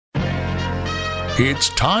It's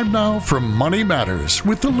time now for Money Matters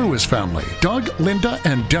with the Lewis family. Doug, Linda,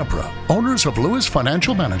 and Deborah, owners of Lewis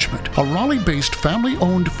Financial Management, a Raleigh-based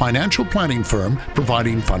family-owned financial planning firm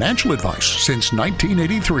providing financial advice since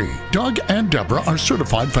 1983. Doug and Deborah are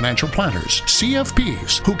certified financial planners,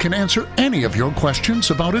 CFPs, who can answer any of your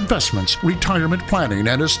questions about investments, retirement planning,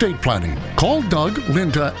 and estate planning. Call Doug,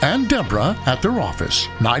 Linda, and Deborah at their office,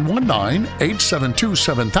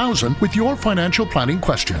 919-872-7000, with your financial planning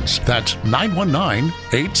questions. That's 919-872-7000.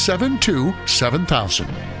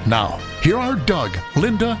 Now, here are Doug,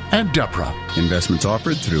 Linda, and Deborah. Investments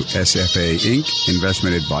offered through SFA Inc.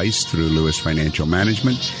 Investment advice through Lewis Financial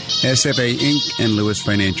Management. SFA Inc. and Lewis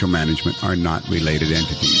Financial Management are not related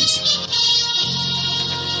entities.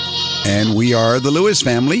 And we are the Lewis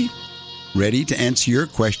family, ready to answer your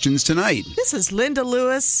questions tonight. This is Linda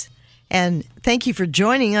Lewis, and thank you for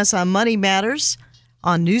joining us on Money Matters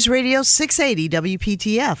on News Radio 680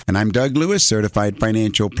 WPTF. And I'm Doug Lewis, certified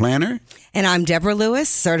financial planner. And I'm Deborah Lewis,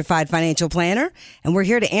 certified financial planner. And we're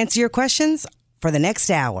here to answer your questions for the next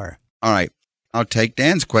hour. All right. I'll take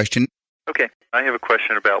Dan's question. Okay. I have a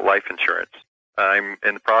question about life insurance. I'm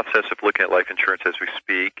in the process of looking at life insurance as we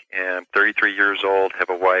speak. And I'm 33 years old, have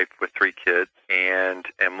a wife with 3 kids, and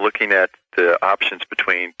am looking at the options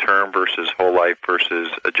between term versus whole life versus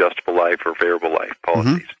adjustable life or variable life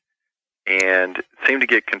policies. And seem to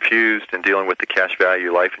get confused in dealing with the cash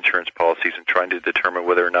value life insurance policies and trying to determine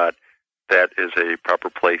whether or not that is a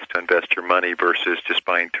proper place to invest your money versus just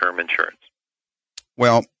buying term insurance.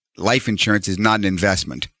 Well, life insurance is not an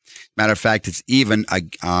investment. Matter of fact, it's even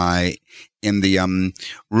in the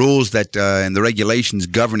rules that and the regulations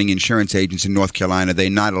governing insurance agents in North Carolina,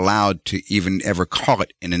 they're not allowed to even ever call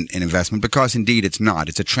it an investment because, indeed, it's not.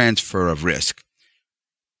 It's a transfer of risk.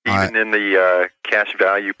 Even in the cash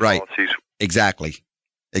value policies? Right.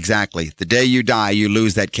 Exactly. The day you die, you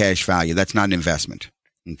lose that cash value. That's not an investment.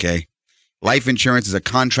 Okay? Life insurance is a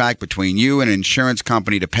contract between you and an insurance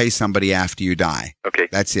company to pay somebody after you die. Okay.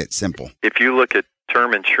 That's it. Simple. If you look at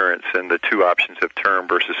term insurance and the two options of term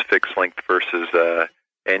versus fixed length versus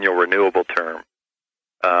annual renewable term,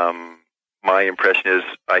 my impression is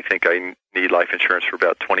I think I need life insurance for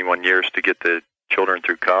about 21 years to get the children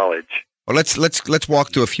through college. Well, let's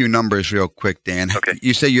walk through a few numbers real quick, Dan. Okay.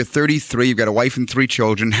 You say you're 33. You've got a wife and 3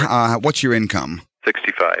 children. What's your income?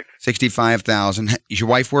 65. 65,000. Is your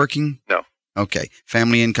wife working? No. Okay.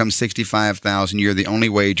 Family income 65,000. You're the only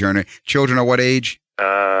wage earner. Children are what age?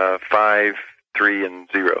 5, 3, and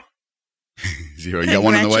 0. 0. You got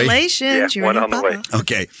one on the way? Congratulations. Yeah, one on the way.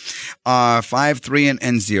 Okay. 5, 3,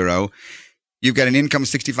 and 0. You've got an income of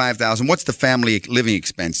 65,000. What's the family living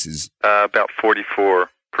expenses? About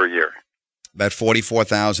 44 per year. About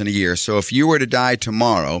 44,000 a year. So if you were to die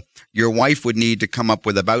tomorrow, your wife would need to come up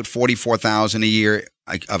with about 44,000 a year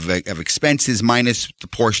of expenses minus the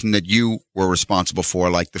portion that you were responsible for,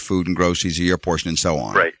 like the food and groceries or your portion and so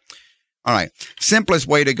on. Right. All right. Simplest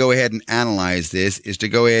way to go ahead and analyze this is to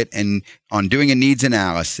go ahead and on doing a needs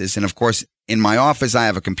analysis. And of course, in my office, I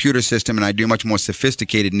have a computer system and I do much more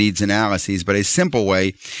sophisticated needs analyses. But a simple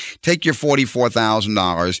way, take your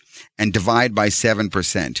 $44,000 and divide by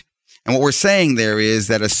 7%. And what we're saying there is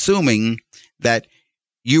that assuming that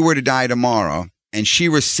you were to die tomorrow and she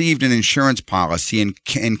received an insurance policy and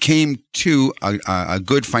came to a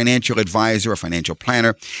good financial advisor or financial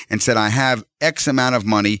planner and said, I have X amount of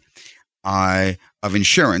money of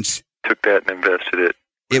insurance. Took that and invested it.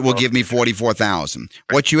 It will give me $44,000. Right.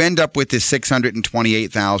 What you end up with is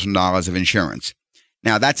 $628,000 of insurance.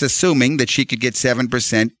 Now, that's assuming that she could get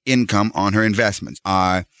 7% income on her investments.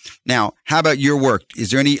 Now, how about your work? Is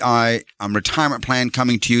there any retirement plan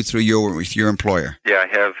coming to you through your employer? Yeah, I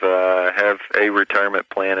have a retirement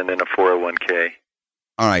plan and then a 401k.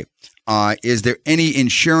 All right. Is there any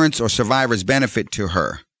insurance or survivor's benefit to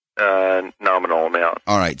her? Nominal amount.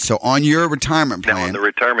 All right. So on your retirement plan. Now, on the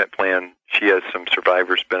retirement plan, she has some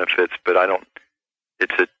survivor's benefits, but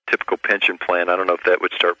it's a typical pension plan. I don't know if that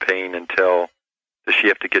would start paying until, does she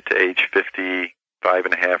have to get to age 55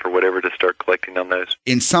 and a half or whatever to start collecting on those?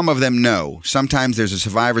 In some of them, no. Sometimes there's a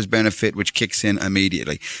survivor's benefit which kicks in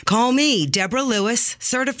immediately. Call me, Deborah Lewis,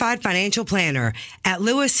 certified financial planner at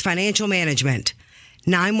Lewis Financial Management.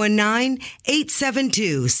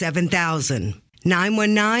 919-872-7000.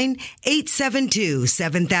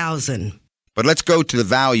 919-872-7000. But let's go to the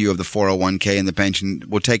value of the 401k and the pension.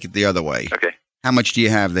 We'll take it the other way. Okay. How much do you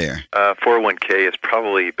have there? 401k is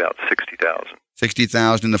probably about $60,000.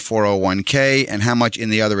 $60,000 in the 401k, and how much in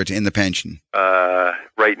the other? It's in the pension.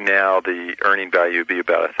 Right now, the earning value would be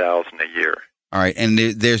about $1,000 a year. All right, and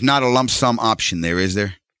there's not a lump sum option there, is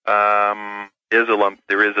there? There is a lump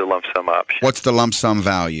sum option. What's the lump sum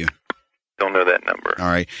value? Don't know that number. All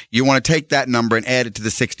right. You want to take that number and add it to the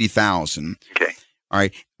 60,000. Okay. All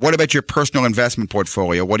right. What about your personal investment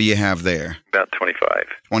portfolio? What do you have there? About 25.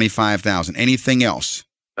 25,000. Anything else?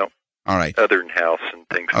 No. All right. Other than house and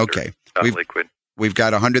things Okay. that are not liquid. We've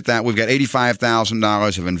got we've got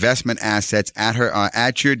 $85,000 of investment assets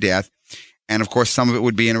at your death. And of course, some of it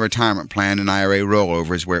would be in a retirement plan, and IRA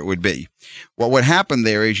rollover is where it would be. What would happen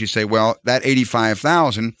there is you say, well, that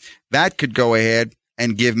 $85,000, that could go ahead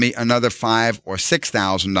and give me another $5,000 or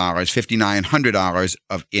 $6,000, $5,900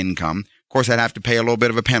 of income. Of course, I'd have to pay a little bit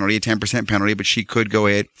of a penalty, a 10% penalty, but she could go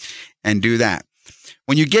ahead and do that.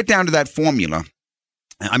 When you get down to that formula,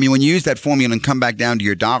 when you use that formula and come back down to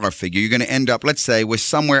your dollar figure, you're going to end up, let's say, with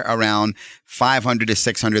somewhere around $500,000 to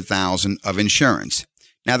 $600,000 of insurance.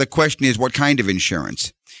 Now, the question is, what kind of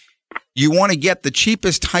insurance? You want to get the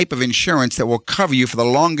cheapest type of insurance that will cover you for the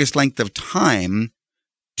longest length of time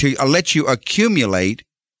to let you accumulate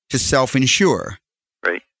to self-insure.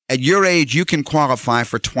 Right. At your age, you can qualify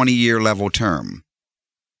for 20-year level term.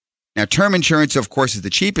 Now, term insurance, of course, is the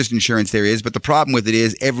cheapest insurance there is, but the problem with it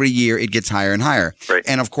is every year it gets higher and higher. Right.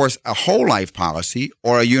 And, of course, a whole life policy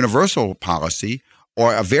or a universal policy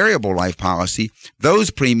or a variable life policy,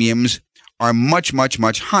 those premiums are much, much,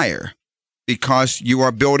 much higher because you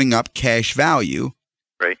are building up cash value.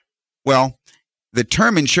 Right. Well, the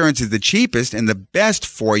term insurance is the cheapest and the best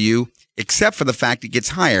for you, except for the fact it gets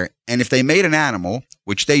higher. And if they made an animal,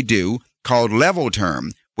 which they do, called level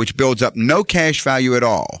term, which builds up no cash value at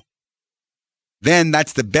all, then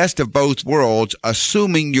that's the best of both worlds,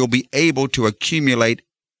 assuming you'll be able to accumulate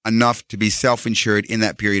enough to be self-insured in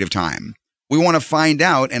that period of time. We want to find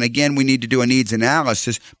out, and again, we need to do a needs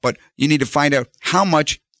analysis, but you need to find out how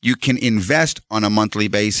much you can invest on a monthly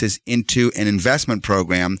basis into an investment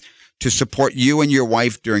program to support you and your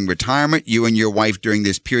wife during retirement, you and your wife during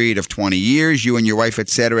this period of 20 years, you and your wife, et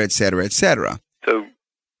cetera, et cetera, et cetera. So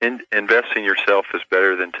investing yourself is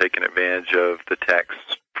better than taking advantage of the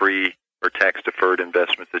tax-free or tax-deferred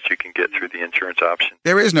investments that you can get through the insurance option.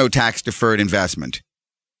 There is no tax-deferred investment.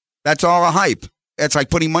 That's all a hype. It's like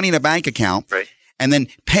putting money in a bank account Right. and then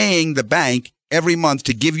paying the bank every month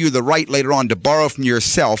to give you the right later on to borrow from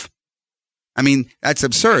yourself. I mean, that's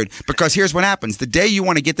absurd because here's what happens. The day you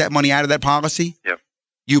want to get that money out of that policy, Yep.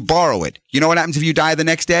 you borrow it. You know what happens if you die the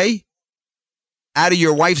next day? Out of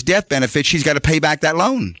your wife's death benefit, she's got to pay back that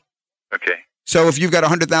loan. Okay. So if you've got a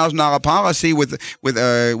 $100,000 policy with a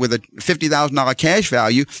 $50,000 cash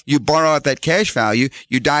value, you borrow out that cash value,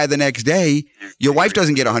 you die the next day, your wife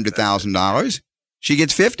doesn't get $100,000. She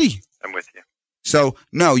gets 50. I'm with you. So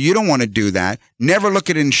no, you don't want to do that. Never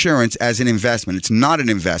look at insurance as an investment. It's not an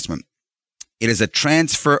investment. It is a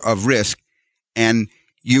transfer of risk, and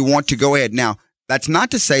you want to go ahead. Now, that's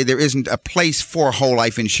not to say there isn't a place for whole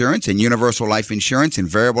life insurance and universal life insurance and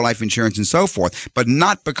variable life insurance and so forth, but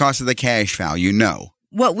not because of the cash value, no.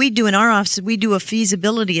 What we do in our office, we do a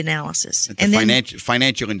feasibility analysis. The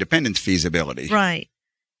financial independence feasibility. Right.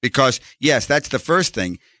 Because, yes, that's the first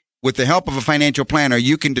thing. With the help of a financial planner,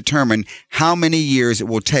 you can determine how many years it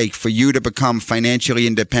will take for you to become financially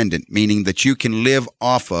independent, meaning that you can live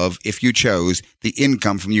off of, if you chose, the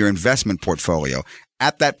income from your investment portfolio.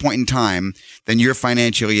 At that point in time, then you're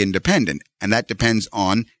financially independent. And that depends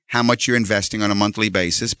on how much you're investing on a monthly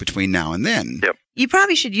basis between now and then. Yep. You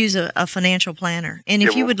probably should use a financial planner. And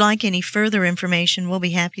if you would like any further information, we'll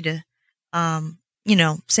be happy to,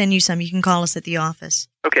 send you some. You can call us at the office.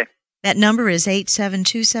 Okay. That number is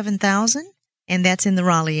 872-7000, and that's in the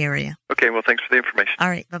Raleigh area. Okay. Well, thanks for the information. All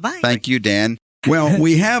right. Bye-bye. Thank you, Dan. Well,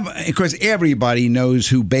 we have, of course, everybody knows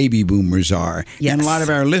who baby boomers are. Yes. And a lot of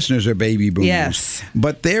our listeners are baby boomers. Yes.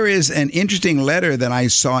 But there is an interesting letter that I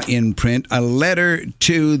saw in print, a letter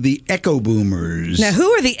to the echo boomers. Now, who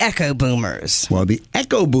are the echo boomers? Well, the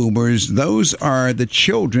echo boomers, those are the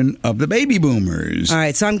children of the baby boomers. All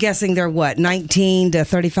right, so I'm guessing they're what, 19 to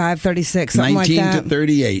 35, 36, something 19 like that? to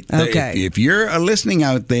 38. Okay. If you're listening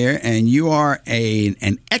out there and you are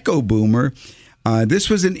an echo boomer, this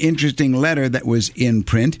was an interesting letter that was in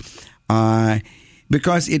print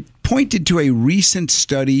because it pointed to a recent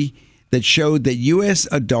study that showed that U.S.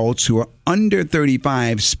 adults who are under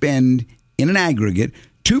 35 spend, in an aggregate,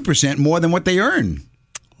 2% more than what they earn.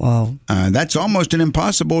 Well, that's almost an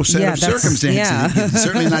impossible set of circumstances. Yeah. It's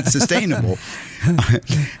certainly not sustainable.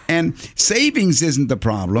 And savings isn't the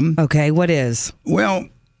problem. Okay, what is? Well,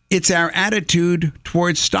 it's our attitude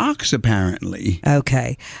towards stocks, apparently.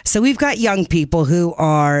 Okay. So we've got young people who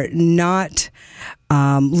are not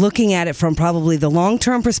looking at it from probably the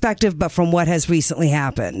long-term perspective, but from what has recently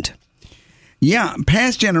happened. Yeah,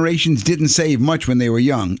 past generations didn't save much when they were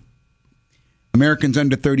young. Americans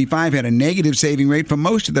under 35 had a negative saving rate for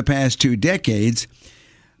most of the past 2 decades,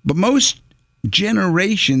 but most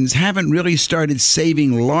generations haven't really started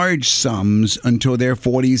saving large sums until their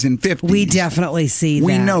 40s and 50s. We definitely see that.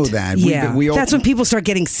 We know that. Yeah. That's when people start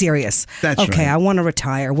getting serious. That's okay, right. I want to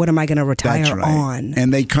retire. What am I going to retire That's right. on?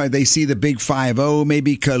 And they see the big 5-0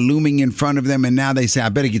 maybe looming in front of them, and now they say, I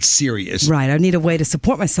better get serious. Right. I need a way to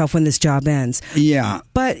support myself when this job ends. Yeah.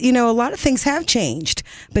 But, a lot of things have changed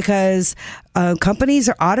because companies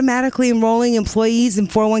are automatically enrolling employees in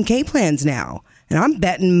 401k plans now. And I'm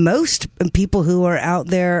betting most people who are out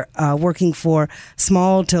there working for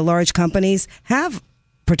small to large companies have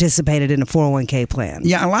participated in a 401k plan.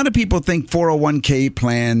 Yeah, a lot of people think 401k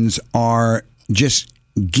plans are just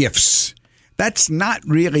gifts. That's not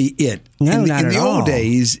really it. No, not in at the all. old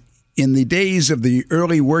days, in the days of the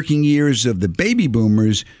early working years of the baby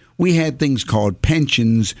boomers, we had things called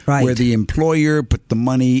pensions, right, where the employer put the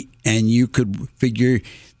money and you could figure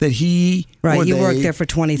that he right, you worked there for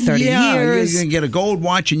 20, 30 years. You're going to get a gold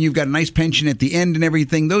watch and you've got a nice pension at the end and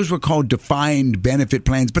everything. Those were called defined benefit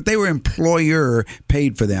plans, but they were employer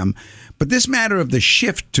paid for them. But this matter of the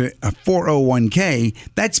shift to a 401k,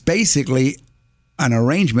 that's basically an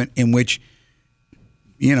arrangement in which,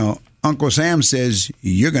 Uncle Sam says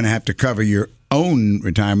you're going to have to cover your own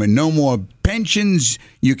retirement. No more pensions.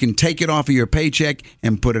 You can take it off of your paycheck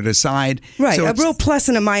and put it aside. Right. So a real plus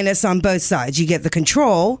and a minus on both sides. You get the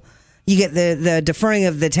control. You get the deferring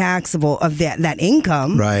of the taxable of that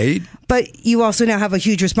income. Right. But you also now have a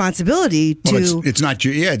huge responsibility to... Well, it's not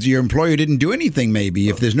your employer didn't do anything maybe.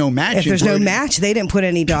 If there's no match. If there's no match, they didn't put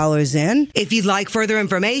any dollars in. If you'd like further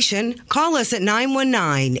information, call us at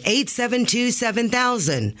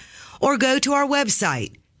 919-872-7000 or go to our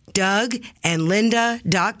website,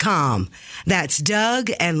 DougandLinda.com. That's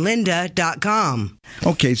DougandLinda.com.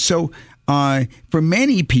 Okay, so for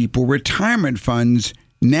many people, retirement funds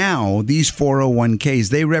now, these 401ks,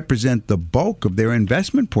 they represent the bulk of their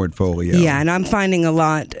investment portfolio. Yeah, and I'm finding a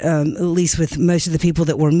lot, at least with most of the people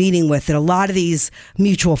that we're meeting with, that a lot of these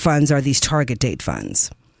mutual funds are these target date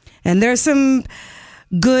funds. And there's some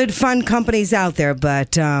good fund companies out there,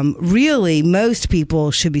 but really most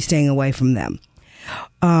people should be staying away from them.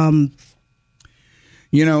 When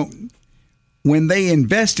they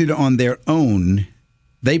invested on their own,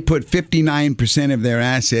 they put 59% of their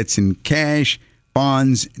assets in cash,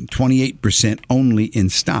 bonds, and 28% only in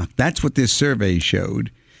stock. That's what this survey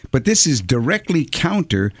showed. But this is directly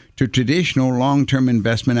counter to traditional long-term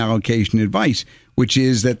investment allocation advice, which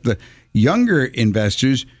is that the younger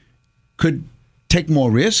investors could take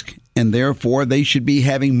more risk, and therefore they should be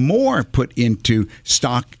having more put into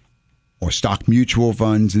stock or stock mutual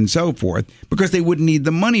funds and so forth, because they wouldn't need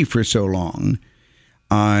the money for so long.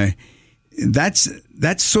 That's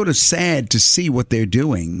sort of sad to see what they're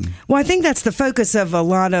doing. Well, I think that's the focus of a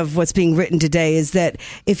lot of what's being written today, is that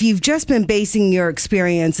if you've just been basing your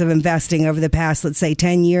experience of investing over the past, let's say,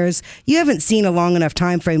 10 years, you haven't seen a long enough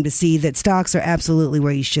time frame to see that stocks are absolutely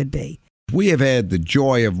where you should be. We have had the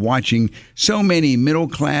joy of watching so many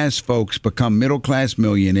middle-class folks become middle-class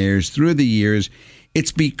millionaires through the years.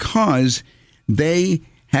 It's because they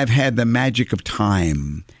have had the magic of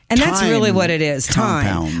time. And that's really what it is, time.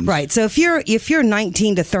 Compounds. Right. So if you're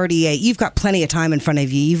 19 to 38, you've got plenty of time in front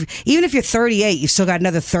of you. Even if you're 38, you've still got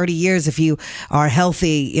another 30 years if you are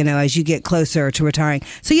healthy, as you get closer to retiring.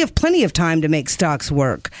 So you have plenty of time to make stocks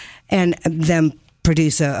work and them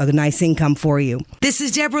produce a nice income for you. This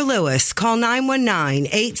is Deborah Lewis. Call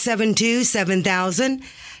 919-872-7000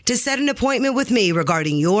 to set an appointment with me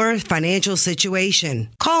regarding your financial situation.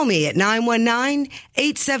 Call me at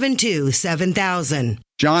 919-872-7000.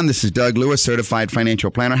 John, this is Doug Lewis, Certified Financial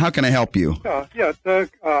Planner. How can I help you? Yeah, Doug,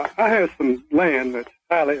 I have some land that's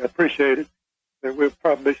highly appreciated that we'll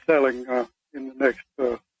probably be selling in the next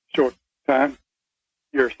short time,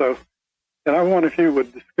 year or so. And I wonder if you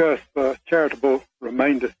would discuss charitable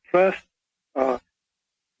remainder trust, the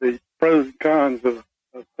pros and cons of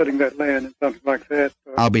putting that land in something like that.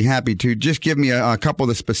 I'll be happy to. Just give me a couple of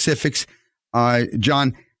the specifics.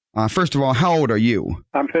 John, first of all, how old are you?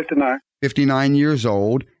 I'm 59. 59 years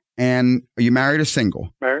old. And are you married or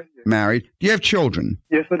single? Married. Yes. Married. Do you have children?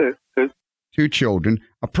 Yes, I do. 2 children.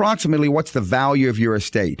 Approximately, what's the value of your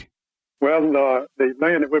estate? Well, the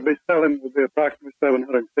land that we'll be selling will be approximately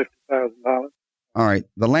 $750,000. All right.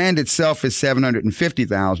 The land itself is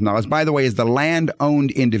 $750,000. By the way, is the land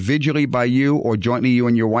owned individually by you or jointly you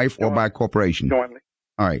and your wife or by a corporation? Jointly.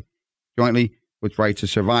 All right. Jointly with rights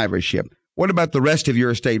of survivorship. What about the rest of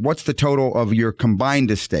your estate? What's the total of your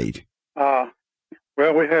combined estate?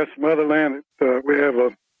 Well, we have some other land that we have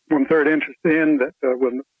a 1/3 interest in that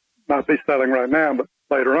we'll not be selling right now, but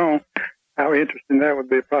later on. our interest in that would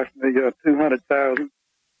be approximately $200,000.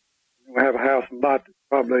 We have a house and lot that's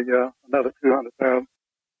probably another $200,000.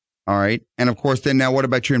 All right. And of course, then now what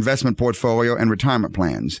about your investment portfolio and retirement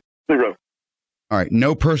plans? 0. All right.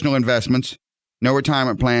 No personal investments, no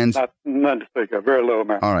retirement plans. None to speak of. Very low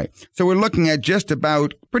amount. All right. So we're looking at just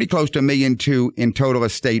about pretty close to $1.2 million in total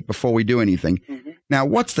estate before we do anything. Mm-hmm. Now,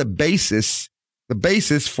 what's the basis? The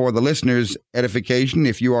basis for the listeners' edification,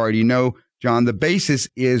 if you already know, John, the basis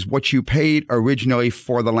is what you paid originally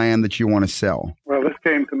for the land that you want to sell. Well, this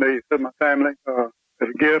came to me from my family as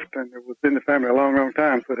a gift, and it was in the family a long, long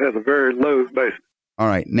time, so it has a very low basis. All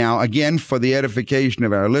right. Now, again, for the edification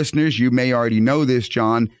of our listeners, you may already know this,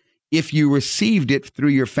 John. If you received it through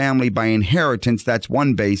your family by inheritance, that's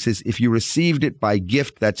one basis. If you received it by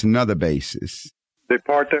gift, that's another basis. The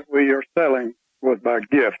part that we are selling was by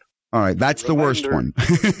gift. All right. That's the worst one.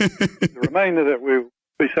 The remainder that we'll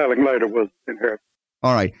be selling later was inheritance.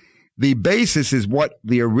 All right. The basis is what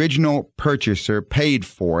the original purchaser paid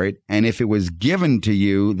for it, and if it was given to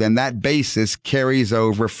you, then that basis carries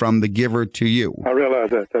over from the giver to you. I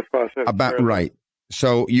realize that. That's why I said about right.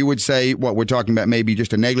 So you would say what we're talking about, maybe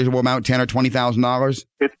just a negligible amount, $10,000 or $20,000.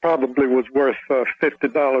 It probably was worth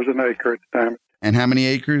 $50 an acre at the time. And how many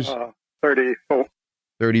acres? 34.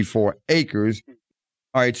 34 acres.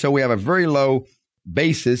 All right. So we have a very low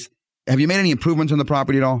basis. Have you made any improvements on the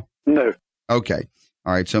property at all? No. Okay.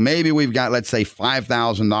 All right, so maybe we've got, let's say,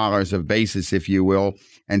 $5,000 of basis, if you will,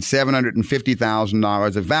 and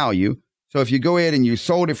 $750,000 of value. So if you go ahead and you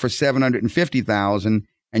sold it for $750,000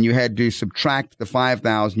 and you had to subtract the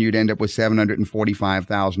 $5,000, you'd end up with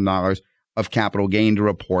 $745,000 of capital gain to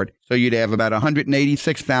report. So you'd have about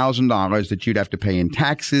 $186,000 that you'd have to pay in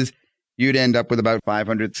taxes. You'd end up with about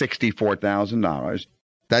 $564,000.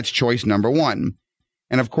 That's choice number one.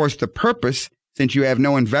 And of course, the purpose, since you have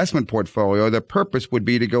no investment portfolio, the purpose would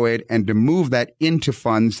be to go ahead and to move that into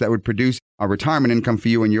funds that would produce a retirement income for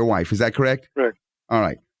you and your wife. Is that correct? Correct. All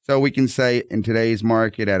right. So we can say in today's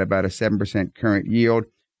market at about a 7% current yield,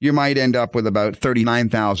 you might end up with about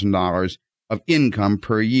 $39,000 of income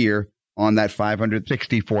per year on that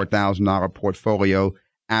 $564,000 portfolio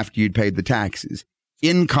after you'd paid the taxes.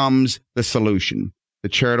 In comes the solution, the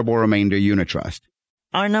Charitable Remainder Unit Trust.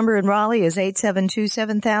 Our number in Raleigh is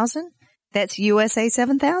 872-7000. That's USA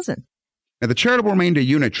 7000. Now, the Charitable Remainder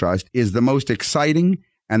Unit Trust is the most exciting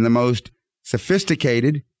and the most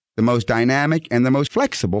sophisticated, the most dynamic, and the most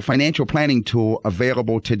flexible financial planning tool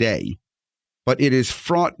available today. But it is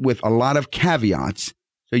fraught with a lot of caveats,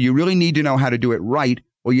 so you really need to know how to do it right,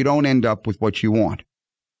 or you don't end up with what you want.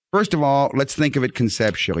 First of all, let's think of it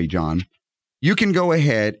conceptually, John. You can go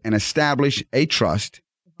ahead and establish a trust.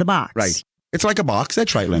 The box. Right. It's like a box.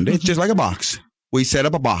 That's right, Linda. It's just like a box. We set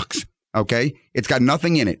up a box. Okay. It's got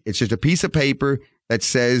nothing in it. It's just a piece of paper that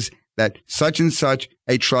says that such and such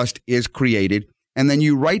a trust is created. And then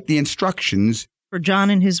you write the instructions for John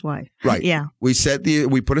and his wife. Right. Yeah. We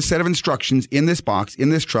put a set of instructions in this box, in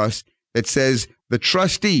this trust that says the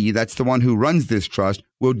trustee, that's the one who runs this trust,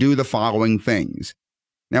 will do the following things.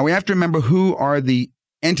 Now we have to remember who are the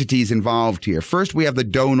entities involved here. First, we have the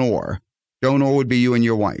donor. Donor would be you and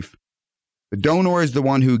your wife. The donor is the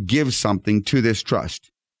one who gives something to this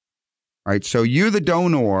trust. All right, so you, the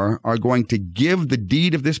donor, are going to give the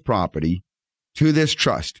deed of this property to this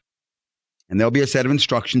trust. And there'll be a set of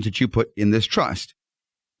instructions that you put in this trust.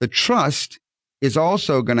 The trust is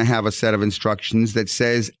also going to have a set of instructions that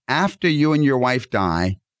says after you and your wife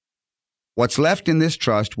die, what's left in this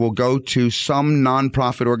trust will go to some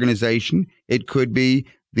nonprofit organization. It could be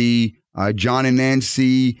the John and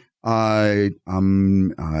Nancy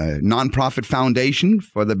nonprofit foundation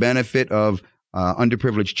for the benefit of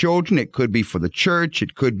underprivileged children. It could be for the church.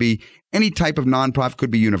 It could be any type of nonprofit,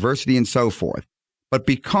 could be university and so forth. But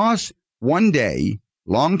because one day,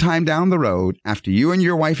 long time down the road, after you and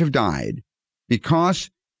your wife have died,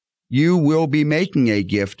 because you will be making a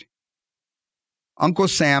gift, Uncle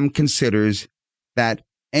Sam considers that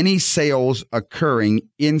any sales occurring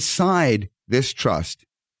inside this trust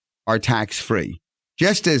are tax-free,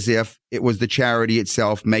 just as if it was the charity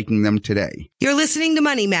itself making them today. You're listening to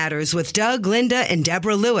Money Matters with Doug, Linda, and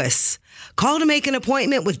Deborah Lewis. Call to make an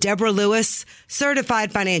appointment with Deborah Lewis,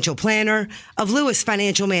 certified financial planner of Lewis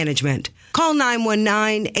Financial Management. Call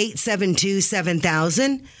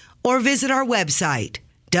 919-872-7000 or visit our website,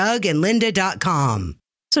 DougandLinda.com.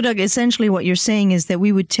 So, Doug, essentially what you're saying is that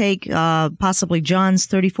we would take possibly John's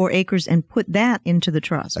 34 acres and put that into the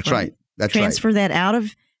trust. That's right. That's Transfer that out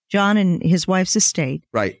of John and his wife's estate.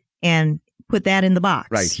 Right. And put that in the box.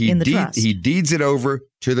 Right. In the trust. He deeds it over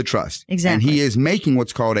to the trust. Exactly. And he is making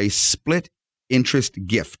what's called a split interest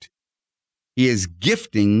gift. He is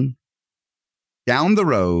gifting down the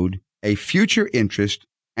road a future interest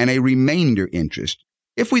and a remainder interest.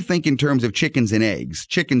 If we think in terms of chickens and eggs,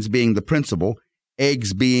 chickens being the principal,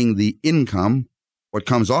 eggs being the income, what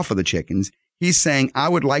comes off of the chickens, he's saying, I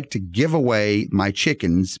would like to give away my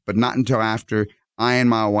chickens, but not until after I and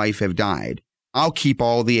my wife have died. I'll keep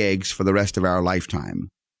all the eggs for the rest of our lifetime.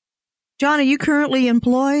 John, are you currently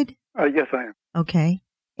employed? Yes, I am. Okay.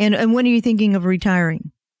 And when are you thinking of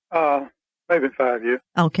retiring? Maybe 5 years.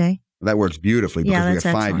 Okay. That works beautifully because we have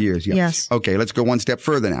 5 excellent. years. Yeah. Yes. Okay, let's go one step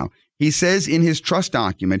further now. He says in his trust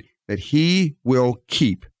document that he will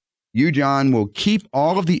keep, you, John, will keep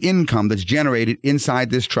all of the income that's generated inside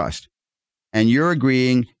this trust. And you're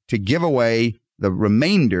agreeing to give away the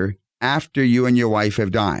remainder after you and your wife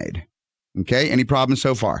have died. Okay? Any problems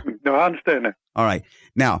so far? No, I understand that. All right.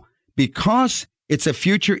 Now, because it's a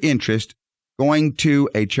future interest going to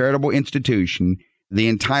a charitable institution, the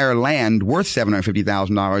entire land worth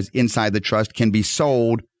 $750,000 inside the trust can be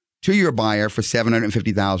sold to your buyer for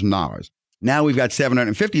 $750,000. Now we've got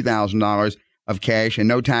 $750,000 of cash and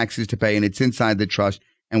no taxes to pay, and it's inside the trust.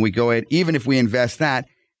 And we go ahead, even if we invest that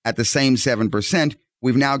at the same 7%,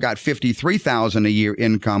 we've now got $53,000 a year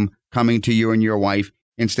income coming to you and your wife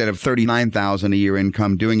instead of $39,000 a year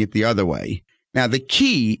income doing it the other way. Now, the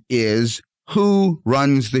key is who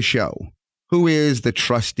runs the show? Who is the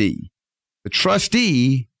trustee? The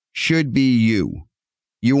trustee should be you.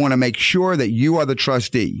 You want to make sure that you are the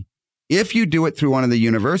trustee. If you do it through one of the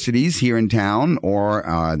universities here in town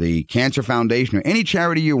or the Cancer Foundation or any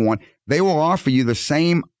charity you want, they will offer you the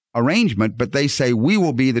same arrangement, but they say we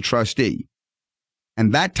will be the trustee.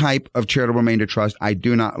 And that type of charitable remainder trust I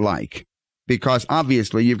do not like because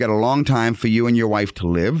obviously you've got a long time for you and your wife to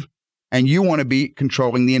live. And you want to be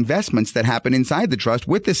controlling the investments that happen inside the trust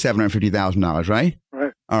with this $750,000, right?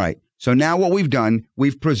 Right. All right. So now what we've done,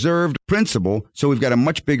 we've preserved principal, so we've got a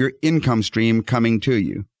much bigger income stream coming to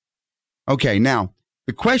you. Okay, now,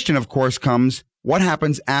 the question, of course, comes, what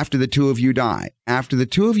happens after the two of you die? After the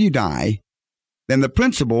two of you die, then the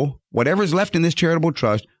principal, whatever's left in this charitable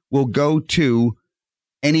trust, will go to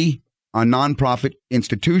any nonprofit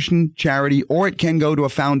institution, charity, or it can go to a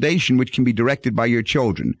foundation which can be directed by your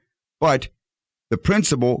children. But the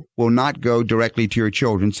principal will not go directly to your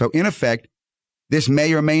children. So in effect, this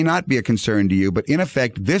may or may not be a concern to you, but in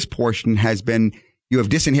effect, this portion has been, you have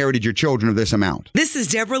disinherited your children of this amount. This is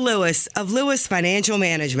Deborah Lewis of Lewis Financial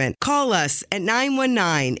Management. Call us at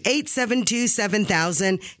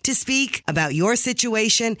 919-872-7000 to speak about your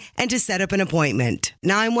situation and to set up an appointment.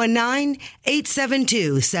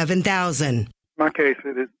 919-872-7000. My case,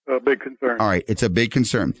 it is a big concern. All right, it's a big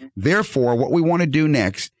concern. Therefore, what we want to do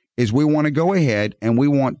next is we want to go ahead and we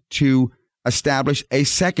want to establish a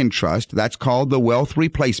second trust. That's called the Wealth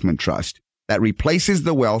Replacement Trust. That replaces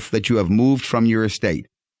the wealth that you have moved from your estate.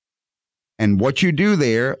 And what you do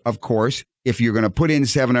there, of course, if you're going to put in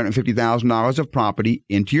 $750,000 of property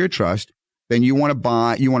into your trust, then you want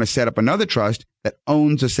to set up another trust that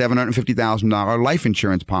owns a $750,000 life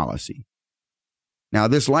insurance policy. Now,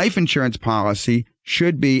 this life insurance policy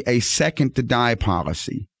should be a second to die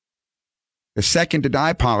policy. The second to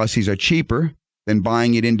die policies are cheaper than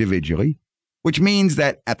buying it individually, which means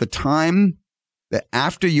that at the time that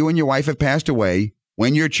after you and your wife have passed away,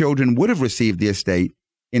 when your children would have received the estate,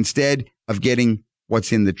 instead of getting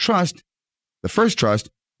what's in the trust, the first trust,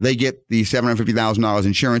 they get the $750,000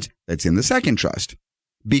 insurance that's in the second trust.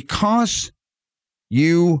 Because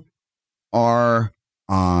you are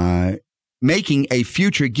making a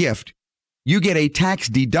future gift, you get a tax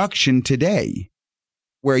deduction today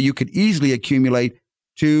where you could easily accumulate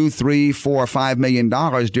 $2, $3, $4, $5 million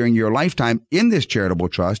during your lifetime in this charitable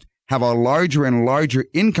trust, have a larger and larger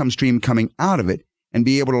income stream coming out of it, and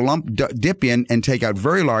be able to dip in and take out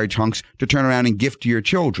very large hunks to turn around and gift to your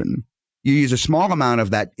children. You use a small amount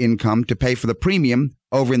of that income to pay for the premium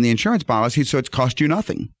over in the insurance policy, so it's cost you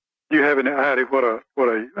nothing. Do you have any idea what a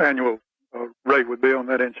annual rate would be on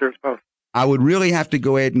that insurance policy? I would really have to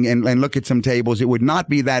go ahead and look at some tables. It would not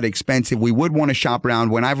be that expensive. We would want to shop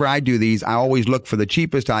around. Whenever I do these, I always look for the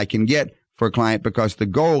cheapest I can get for a client because the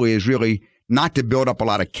goal is really not to build up a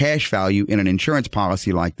lot of cash value in an insurance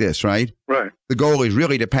policy like this, right? Right. The goal is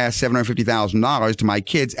really to pass $750,000 to my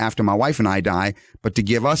kids after my wife and I die, but to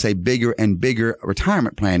give us a bigger and bigger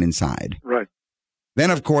retirement plan inside. Right.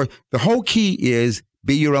 Then, of course, the whole key is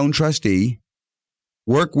be your own trustee,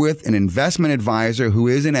 work with an investment advisor who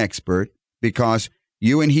is an expert, because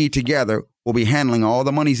you and he together will be handling all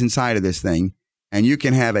the monies inside of this thing, and you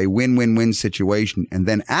can have a win-win-win situation. And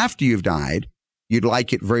then after you've died, you'd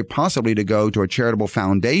like it very possibly to go to a charitable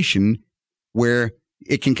foundation where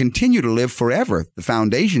it can continue to live forever, the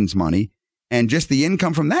foundation's money, And just the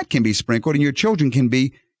income from that can be sprinkled, and your children can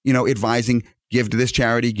be, advising, give to this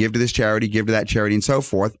charity, give to this charity, give to that charity, and so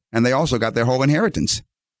forth. And they also got their whole inheritance.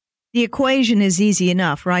 The equation is easy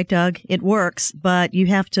enough, right, Doug? It works, but you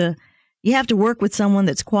have to work with someone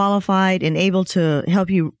that's qualified and able to help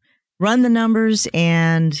you run the numbers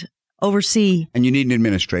and oversee. And you need an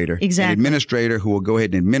administrator. Exactly. An administrator who will go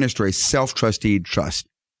ahead and administer a self-trusteed trust.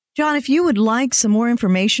 John, if you would like some more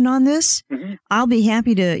information on this, I'll be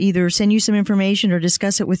happy to either send you some information or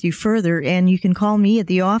discuss it with you further. And you can call me at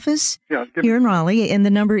the office here in Raleigh, and the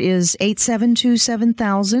number is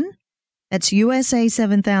 872-7000. That's USA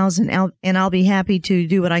 7000, and I'll be happy to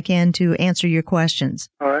do what I can to answer your questions.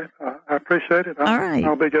 All right. I appreciate it. All right.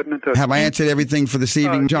 I'll be getting in touch. Have I answered everything for this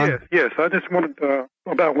evening, John? Yes. I just wanted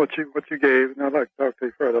about what you gave, and I'd like to talk to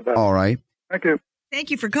you further about it. All right. Thank you.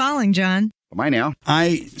 Thank you for calling, John. Bye now.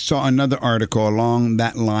 I saw another article along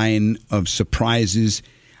that line of surprises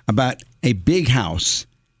about a big house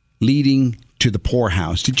leading to the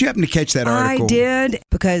poorhouse. Did you happen to catch that article? I did,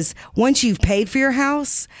 because once you've paid for your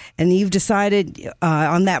house and you've decided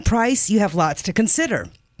on that price, you have lots to consider,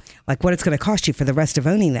 like what it's going to cost you for the rest of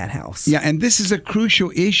owning that house. Yeah, and this is a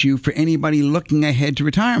crucial issue for anybody looking ahead to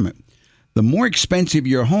retirement. The more expensive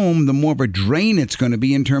your home, the more of a drain it's going to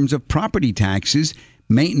be in terms of property taxes,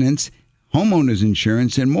 maintenance, homeowners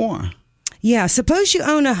insurance, and more. Yeah, suppose you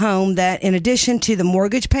own a home that, in addition to the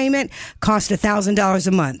mortgage payment, costs $1,000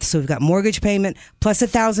 a month. So we've got mortgage payment plus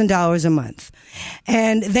 $1,000 a month.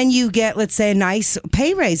 And then you get, let's say, a nice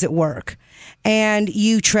pay raise at work. And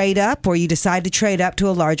you trade up, or you decide to trade up to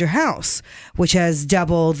a larger house, which has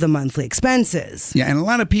double the monthly expenses. Yeah, and a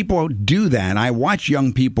lot of people do that. I watch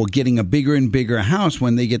young people getting a bigger and bigger house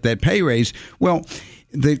when they get that pay raise. Well,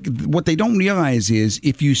 what they don't realize is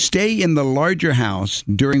if you stay in the larger house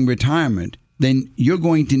during retirement, then you're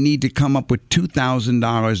going to need to come up with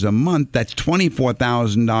 $2,000 a month. That's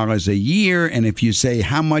 $24,000 a year. And if you say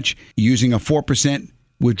how much, using a 4%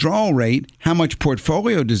 withdrawal rate, how much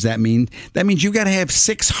portfolio does that mean? That means you got to have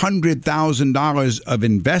 $600,000 of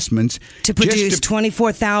investments to produce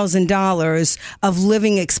 $24,000 of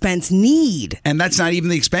living expense need. And that's not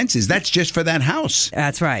even the expenses. That's just for that house.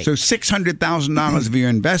 That's right. So $600,000 of your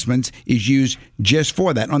investments is used just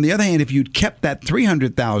for that. On the other hand, if you'd kept that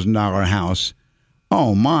 $300,000 house,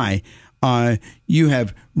 oh my, you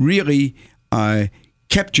have really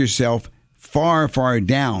kept yourself far, far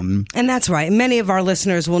down. And that's right. Many of our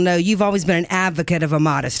listeners will know you've always been an advocate of a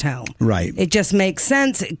modest home. Right. It just makes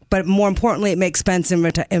sense, but more importantly, it makes sense in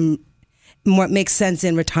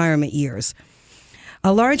retirement years.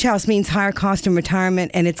 A large house means higher cost in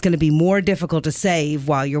retirement, and it's going to be more difficult to save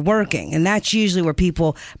while you're working. And that's usually where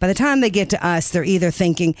people, by the time they get to us, they're either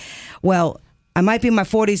thinking, well, I might be in my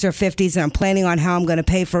 40s or 50s, and I'm planning on how I'm going to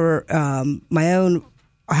pay for my own,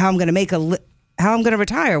 how I'm going to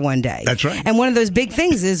retire one day. That's right. And one of those big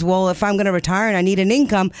things is, well, if I'm going to retire and I need an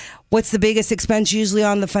income, what's the biggest expense usually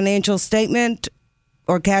on the financial statement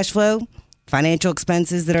or cash flow? Financial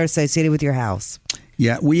expenses that are associated with your house.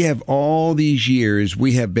 Yeah, we have all these years,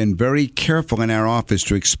 we have been very careful in our office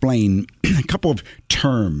to explain a couple of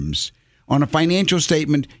terms. On a financial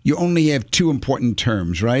statement, you only have two important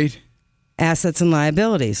terms, right? Assets and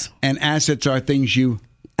liabilities. And assets are things you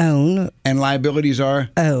own. And liabilities are?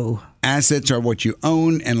 Owe. Assets are what you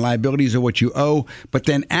own and liabilities are what you owe. But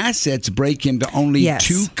then assets break into only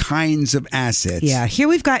two kinds of assets. Yeah, here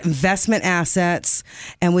we've got investment assets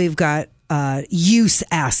and we've got use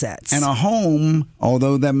assets. And a home,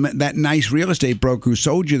 although that nice real estate broker who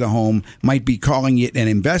sold you the home might be calling it an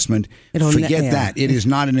investment, forget that. It is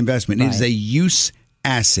not an investment. Right. It is a use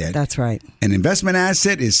asset. That's right. An investment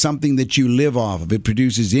asset is something that you live off of. It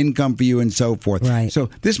produces income for you and so forth. Right. So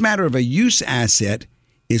this matter of a use asset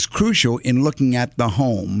is crucial in looking at the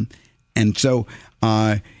home. And so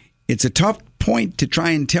it's a tough point to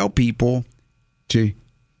try and tell people to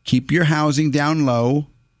keep your housing down low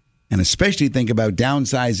and especially think about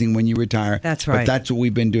downsizing when you retire. That's right. But that's what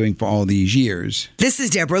we've been doing for all these years. This is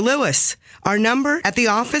Deborah Lewis. Our number at the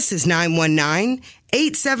office is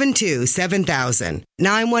 919-872-7000.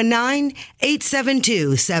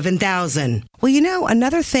 919-872-7000. Well, you know,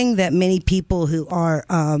 another thing that many people who are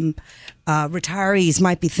retirees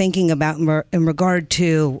might be thinking about in regard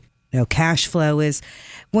to cash flow is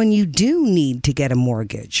when you do need to get a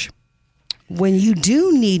mortgage, when you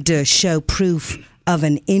do need to show proof of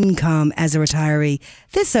an income as a retiree,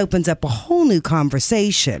 this opens up a whole new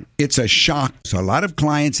conversation. It's a shock. So a lot of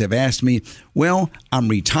clients have asked me, well, I'm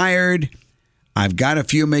retired. I've got a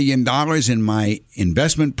few $1 million in my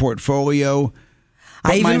investment portfolio.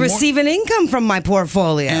 I even receive an income from my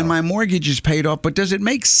portfolio. And my mortgage is paid off. But does it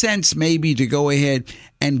make sense maybe to go ahead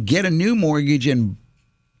and get a new mortgage and,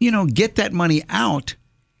 get that money out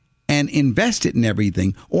and invest it in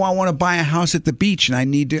everything? Or I want to buy a house at the beach and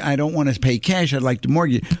I don't want to pay cash. I'd like to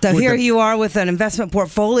mortgage. So here you are with an investment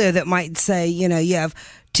portfolio that might say, you have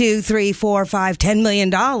 $2, $3, $4, $5, $10 million,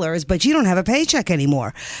 but you don't have a paycheck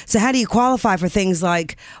anymore. So how do you qualify for things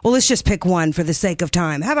like, well, let's just pick one for the sake of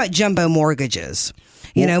time. How about jumbo mortgages?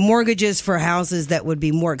 Mortgages for houses that would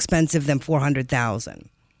be more expensive than $400,000.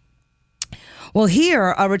 Well,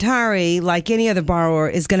 here, a retiree, like any other borrower,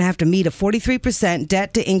 is going to have to meet a 43%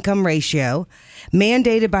 debt-to-income ratio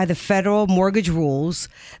mandated by the federal mortgage rules.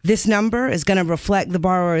 This number is going to reflect the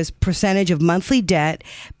borrower's percentage of monthly debt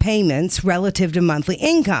payments relative to monthly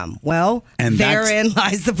income. Well, and therein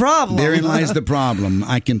lies the problem. Therein lies the problem.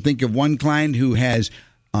 I can think of one client who has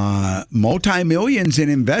multi-millions in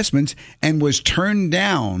investments and was turned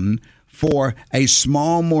down for a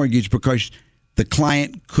small mortgage because the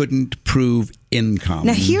client couldn't prove income.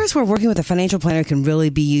 Now, here's where working with a financial planner can really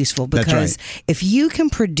be useful, because if you can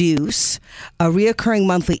produce a reoccurring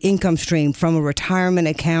monthly income stream from a retirement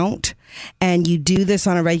account, and you do this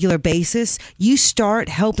on a regular basis, you start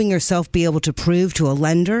helping yourself be able to prove to a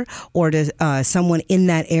lender or to someone in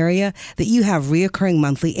that area that you have reoccurring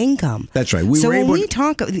monthly income. That's right.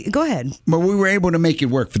 Go ahead. But we were able to make it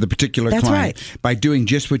work for the particular client by doing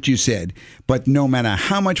just what you said. But no matter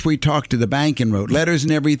how much we talked to the bank and wrote letters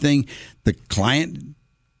and everything, the client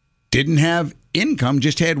didn't have income,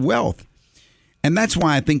 just had wealth. And that's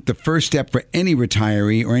why I think the first step for any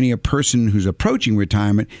retiree or any person who's approaching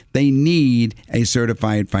retirement, they need a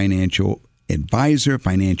certified financial advisor,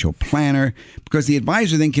 financial planner, because the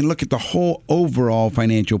advisor then can look at the whole overall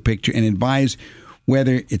financial picture and advise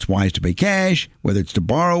whether it's wise to pay cash, whether it's to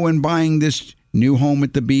borrow when buying this new home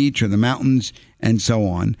at the beach or the mountains, and so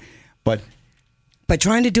on. But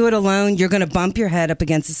trying to do it alone, you're going to bump your head up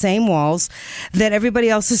against the same walls that everybody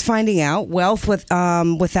else is finding out. Wealth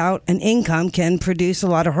without an income can produce a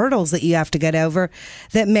lot of hurdles that you have to get over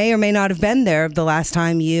that may or may not have been there the last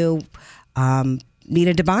time you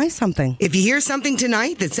needed to buy something. If you hear something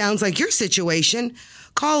tonight that sounds like your situation,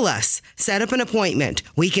 call us. Set up an appointment.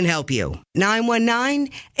 We can help you.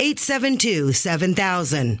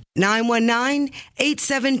 919-872-7000.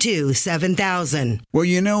 919-872-7000.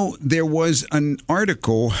 Well, there was an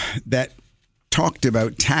article that talked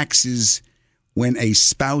about taxes when a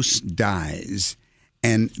spouse dies.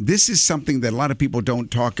 And this is something that a lot of people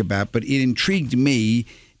don't talk about, but it intrigued me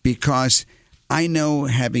because I know,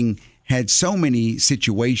 having had so many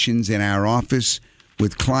situations in our office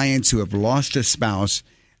with clients who have lost a spouse,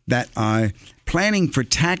 that planning for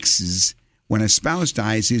taxes when a spouse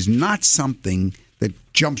dies is not something that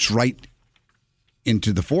jumps right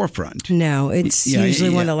into the forefront. No, it's usually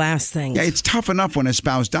one of the last things. Yeah, it's tough enough when a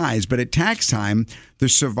spouse dies, but at tax time, the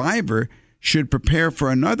survivor should prepare for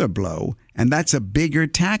another blow, and that's a bigger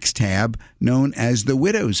tax tab known as the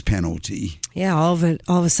widow's penalty. Yeah, all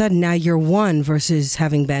of a sudden now you're one versus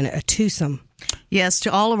having been a twosome. Yes,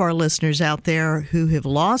 to all of our listeners out there who have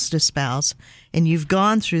lost a spouse and you've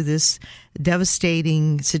gone through this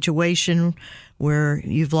devastating situation where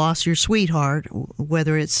you've lost your sweetheart,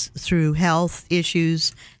 whether it's through health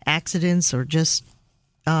issues, accidents, or just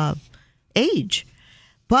age.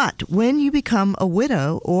 But when you become a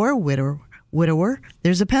widow or widower,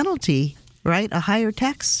 there's a penalty, right? A higher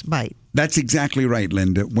tax bite. That's exactly right,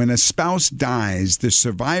 Linda. When a spouse dies, the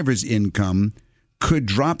survivor's income could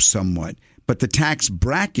drop somewhat, but the tax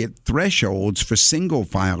bracket thresholds for single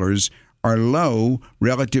filers are low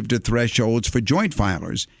relative to thresholds for joint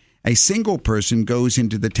filers. A single person goes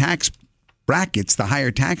into the tax brackets, the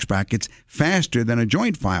higher tax brackets, faster than a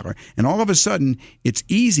joint filer. And all of a sudden, it's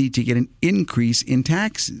easy to get an increase in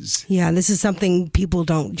taxes. Yeah, this is something people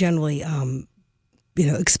don't generally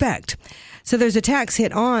expect. So there's a tax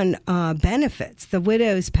hit on benefits. The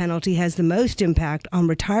widow's penalty has the most impact on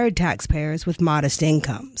retired taxpayers with modest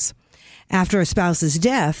incomes. After a spouse's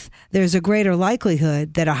death, there's a greater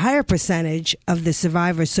likelihood that a higher percentage of the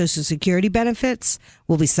survivor's Social Security benefits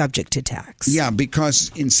will be subject to tax. Yeah, because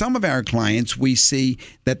in some of our clients, we see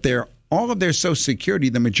that all of their Social Security,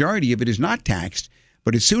 the majority of it is not taxed.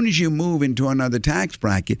 But as soon as you move into another tax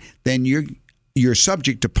bracket, then you're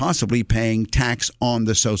subject to possibly paying tax on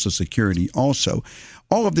the Social Security also.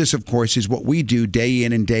 All of this, of course, is what we do day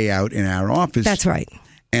in and day out in our office. That's right.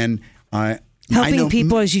 And helping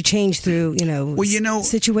people as you change through,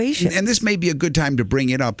 situations. And this may be a good time to bring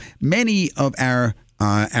it up. Many of our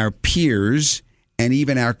peers and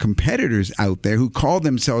even our competitors out there who call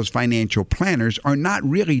themselves financial planners are not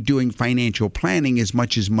really doing financial planning as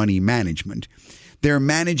much as money management. they're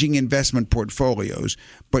managing investment portfolios.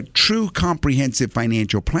 But true comprehensive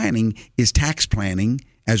financial planning is tax planning,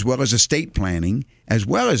 as well as estate planning, as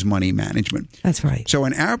well as money management. That's right. So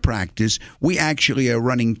in our practice, we actually are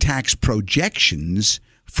running tax projections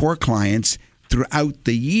for clients throughout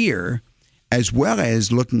the year, as well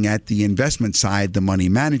as looking at the investment side, the money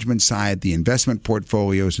management side, the investment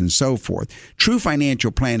portfolios, and so forth. True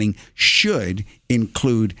financial planning should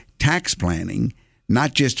include tax planning,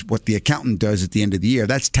 not just what the accountant does at the end of the year.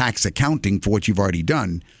 That's tax accounting for what you've already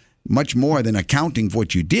done. Much more than accounting for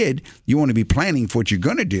what you did, you want to be planning for what you're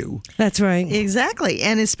going to do. That's right. Exactly.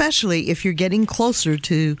 And especially if you're getting closer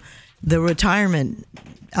to the retirement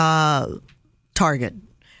target,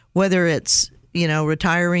 whether it's,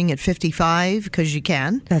 retiring at 55 because you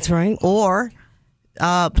can. That's right. Or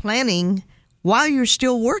planning while you're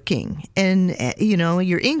still working and,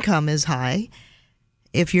 your income is high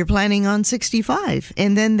if you're planning on 65.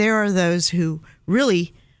 And then there are those who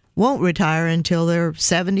really won't retire until they're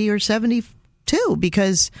 70 or 72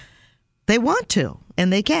 because they want to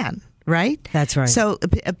and they can, right? That's right. So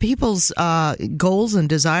people's goals and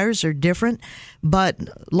desires are different, but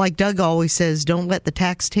like Doug always says, don't let the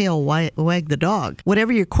tax tail wag the dog.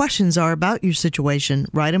 Whatever your questions are about your situation,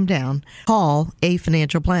 write them down. Call a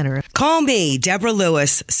financial planner. Call me, Deborah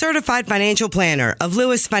Lewis, Certified Financial Planner of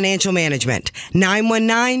Lewis Financial Management,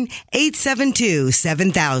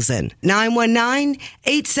 919-872-7000.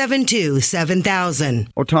 919-872-7000.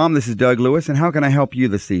 Well, Tom, this is Doug Lewis, and how can I help you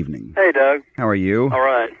this evening? Hey, Doug. How are you? All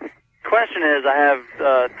right. Question is, I have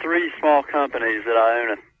 3 small companies that I own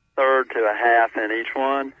a third to a half in each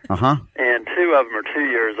one. Uh-huh. And 2 of them are 2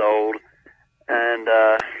 years old and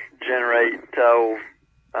generate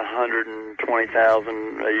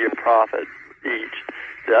 $120,000 a year profit each.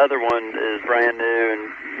 The other one is brand new,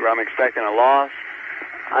 and I'm expecting a loss.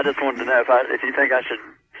 I just wanted to know if you think I should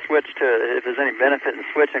switch if there's any benefit in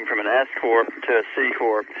switching from an S corp to a C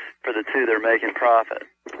corp for the 2 that are making profit.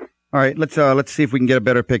 All right, let's see if we can get a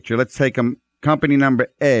better picture. Let's take company number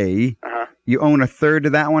A. Uh-huh. You own a third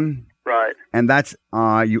of that one? Right. And that's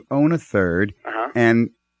you own a third,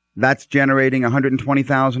 and that's generating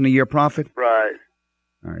 $120,000 a year profit? Right.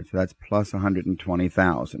 All right, so that's plus $120,000.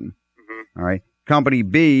 Mm-hmm. All right. Company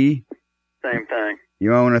B. Same thing.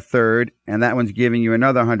 You own a third, and that one's giving you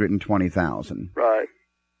another $120,000. Right.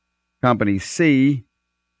 Company C.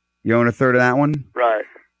 You own a third of that one? Right.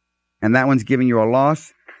 And that one's giving you a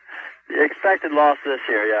loss? The expected loss this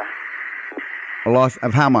year, yeah. A loss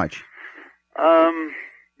of how much?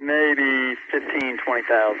 Maybe 15,000,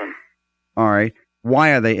 20,000. All right. Why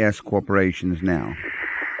are they S corporations now?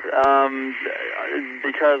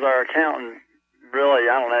 Because our accountant really,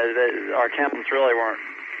 our accountants really weren't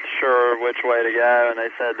sure which way to go, and they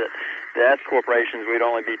said that the S corporations would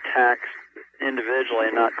only be taxed individually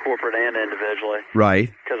and not corporate and individually.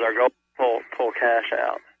 Right. Because our goal is to pull cash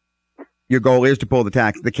out. Your goal is to pull the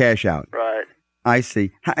cash out. Right. I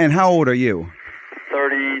see. And how old are you?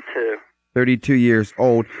 32. 32 years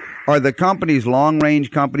old. Are the companies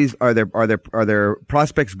long-range companies? Are their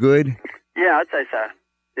prospects good? Yeah, I'd say so.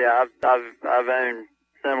 Yeah, I've owned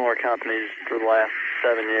similar companies for the last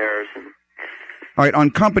 7 years. All right. On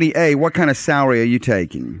company A, what kind of salary are you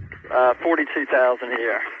taking? $42,000 a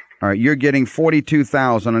year. All right. You're getting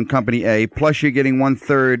 $42,000 on company A, plus you're getting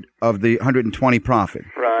 1/3 of the 120 profit.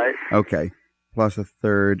 Right. Okay. Plus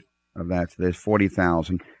 1/3 of that, so there's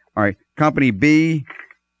 $40,000. All right. Company B,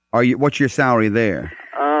 what's your salary there?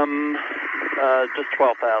 Just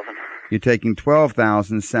 $12,000. You're taking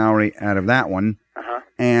 $12,000 salary out of that one,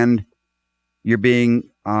 and you're being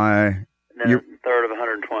a third of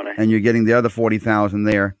 120, and you're getting the other $40,000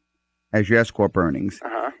 there as your S corp earnings.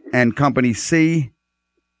 And company C,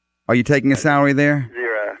 are you taking a salary there?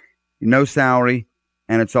 0. No salary,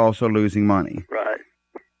 and it's also losing money. Right.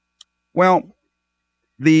 Well,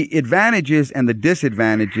 the advantages and the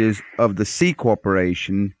disadvantages of the C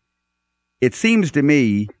corporation, it seems to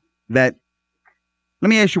me that, let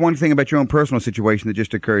me ask you one thing about your own personal situation that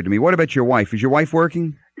just occurred to me. What about your wife? Is your wife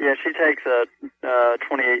working? Yeah, she takes a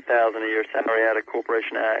 $28,000 a year salary out of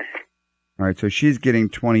Corporation A. All right, so she's getting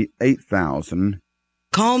 $28,000.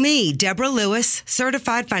 Call me, Deborah Lewis,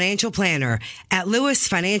 Certified Financial Planner at Lewis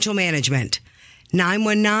Financial Management.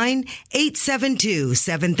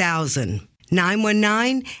 919-872-7000.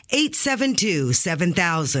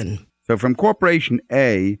 919-872-7000. So from Corporation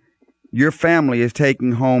A, your family is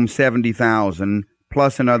taking home $70,000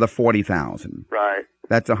 plus another $40,000. Right.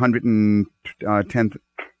 That's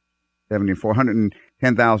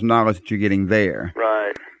 $110,000 that you're getting there.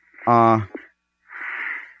 Right.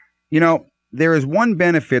 There is one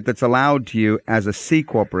benefit that's allowed to you as a C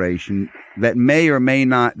corporation, that you may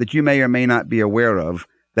or may not be aware of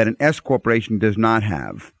that an S corporation does not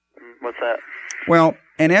have. What's that? Well,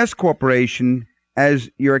 an S corporation, as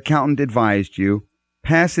your accountant advised you,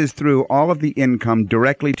 passes through all of the income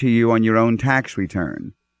directly to you on your own tax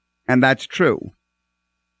return, and that's true.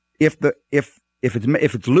 If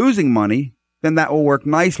it's losing money, then that will work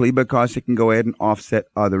nicely because it can go ahead and offset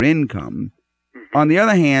other income. On the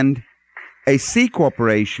other hand, a C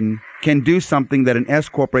corporation can do something that an S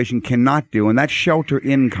corporation cannot do, and that's shelter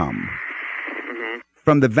income.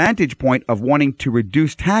 From the vantage point of wanting to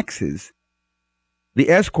reduce taxes, the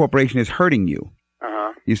S corporation is hurting you.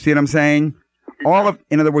 You see what I'm saying?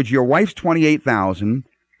 In other words, your wife's $28,000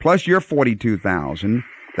 plus your $42,000,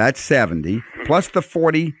 that's $70, plus the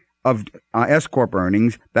 $40 of S corp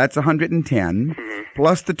earnings, that's $110,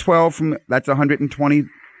 plus the $12 that's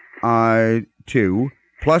 $122,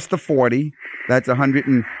 plus the $40, that's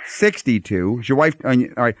 $162. Your wife, all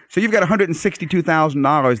right. So you've got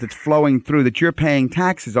 $162,000 that's flowing through that you're paying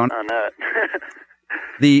taxes on. I know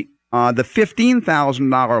it. The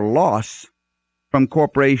 $15,000 loss from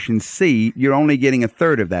Corporation C, you're only getting a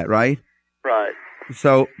third of that, right? Right.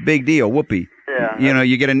 So big deal, whoopee. Yeah.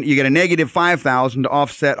 You get a negative $5,000 to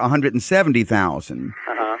offset $170,000.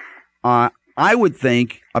 I would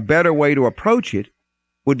think a better way to approach it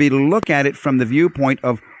would be to look at it from the viewpoint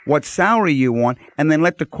of what salary you want, and then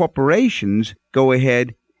let the corporations go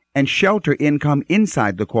ahead and shelter income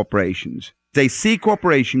inside the corporations. A C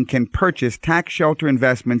corporation can purchase tax shelter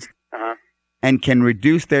investments and can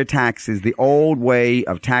reduce their taxes the old way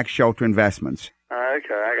of tax shelter investments.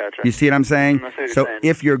 Okay, I got you. You see what I'm saying? I see what you're So saying.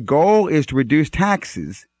 if your goal is to reduce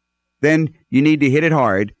taxes, then you need to hit it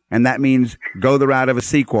hard, and that means go the route of a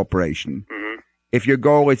C corporation. If your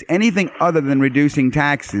goal is anything other than reducing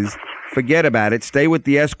taxes, forget about it. Stay with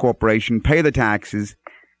the S corporation, pay the taxes,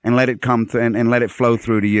 and let it come and let it flow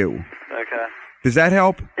through to you. Okay. Does that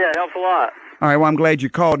help? Yeah, it helps a lot. All right, well, I'm glad you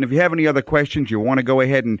called. And if you have any other questions, you want to go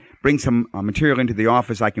ahead and bring some material into the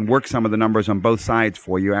office, I can work some of the numbers on both sides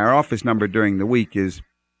for you. Our office number during the week is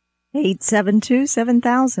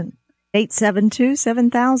 872-7000.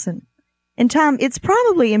 872-7000. And Tom, it's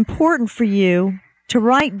probably important for you to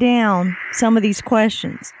write down some of these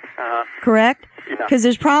questions, correct? Because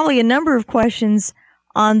there's probably a number of questions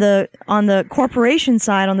on the corporation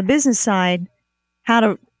side, on the business side, how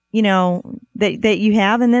to, that you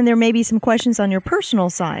have, and then there may be some questions on your personal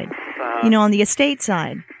side, on the estate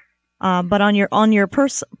side, but on your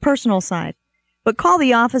personal side. But call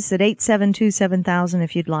the office at 872-7000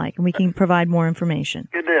 if you'd like, and we can provide more information.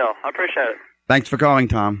 Good deal. I appreciate it. Thanks for calling,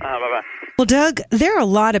 Tom. Bye-bye. Well, Doug, there are a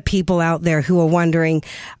lot of people out there who are wondering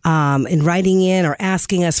and writing in or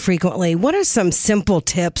asking us frequently, what are some simple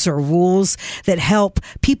tips or rules that help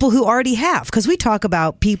people who already have? Because we talk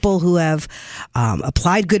about people who have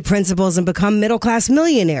applied good principles and become middle-class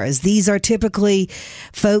millionaires. These are typically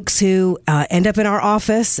folks who end up in our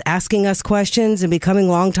office asking us questions and becoming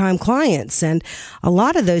longtime clients. And a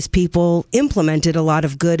lot of those people implemented a lot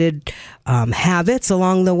of good habits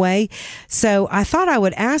along the way. So I thought I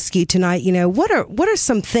would ask you tonight, what are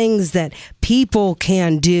some things that people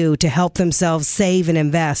can do to help themselves save and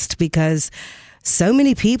invest? Because so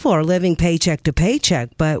many people are living paycheck to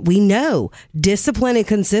paycheck, but we know discipline and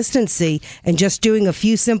consistency and just doing a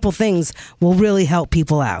few simple things will really help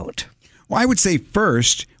people out. Well, I would say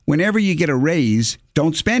first, whenever you get a raise,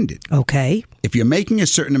 don't spend it. Okay. If you're making a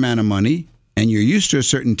certain amount of money and you're used to a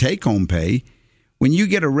certain take-home pay, when you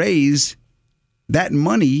get a raise, that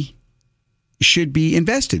money should be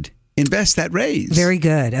invested. Invest that raise. Very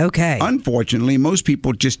good. Okay. Unfortunately, most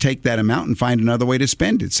people just take that amount and find another way to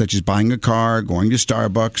spend it, such as buying a car, going to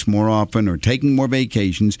Starbucks more often, or taking more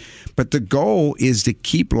vacations. But the goal is to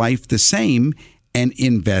keep life the same and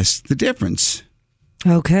invest the difference.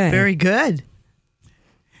 Okay. Very good.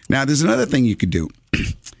 Now, there's another thing you could do.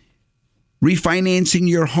 Refinancing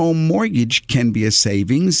your home mortgage can be a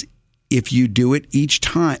savings if you do it each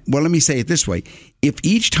time. Well, let me say it this way. If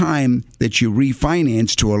each time that you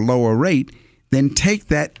refinance to a lower rate, then take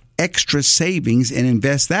that extra savings and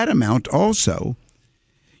invest that amount also.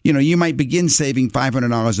 You might begin saving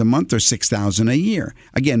 $500 a month or $6,000 a year.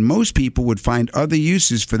 Again, most people would find other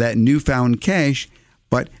uses for that newfound cash,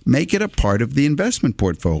 but make it a part of the investment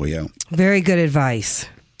portfolio. Very good advice.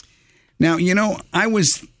 Now, I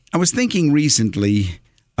was thinking recently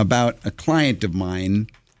about a client of mine,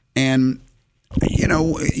 and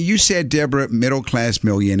you said, Deborah, middle-class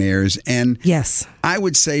millionaires, and yes, I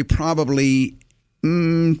would say probably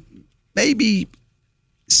maybe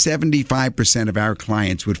 75% of our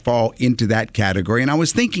clients would fall into that category. And I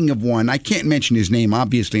was thinking of one. I can't mention his name,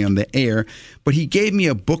 obviously, on the air, but he gave me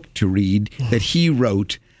a book to read that he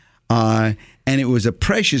wrote and it was a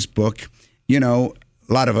precious book. You know,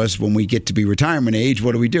 a lot of us, when we get to be retirement age,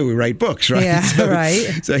 what do? We write books, right? Yeah,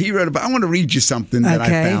 right. So he wrote about, I want to read you something that I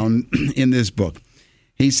found in this book.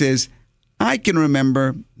 He says, I can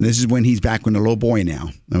remember, this is when he's back when a little boy now.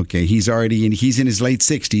 Okay, he's in his late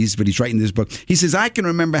 60s, but he's writing this book. He says, I can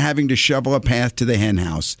remember having to shovel a path to the hen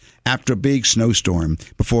house after a big snowstorm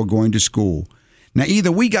before going to school. Now,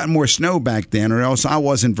 either we got more snow back then or else I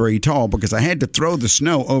wasn't very tall because I had to throw the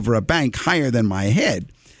snow over a bank higher than my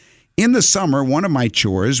head. In the summer, one of my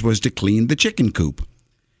chores was to clean the chicken coop.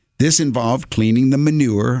 This involved cleaning the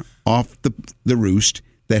manure off the roost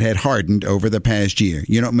that had hardened over the past year.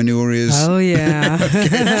 You know what manure is? Oh, yeah.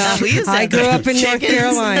 I grew up in North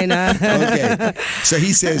Carolina. Okay. So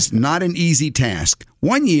he says, not an easy task.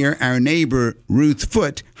 One year, our neighbor, Ruth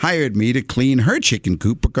Foote, hired me to clean her chicken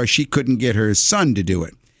coop because she couldn't get her son to do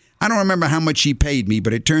it. I don't remember how much she paid me,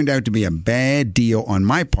 but it turned out to be a bad deal on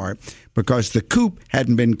my part because the coop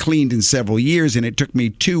hadn't been cleaned in several years and it took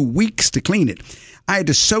me 2 weeks to clean it. I had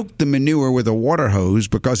to soak the manure with a water hose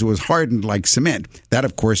because it was hardened like cement. That,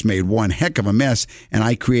 of course, made one heck of a mess, and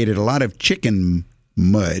I created a lot of chicken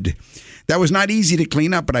mud. That was not easy to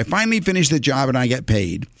clean up, but I finally finished the job and I got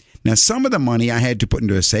paid. Now, some of the money I had to put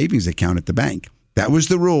into a savings account at the bank. That was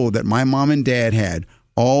the rule that my mom and dad had.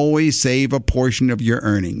 Always save a portion of your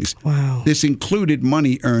earnings. Wow. This included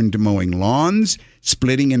money earned mowing lawns,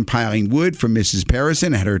 splitting and piling wood for Mrs.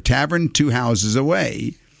 Parison at her tavern 2 houses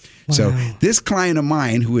away. Wow. So this client of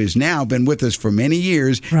mine, who has now been with us for many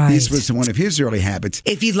years, this was one of his early habits.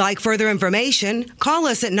 If you'd like further information, call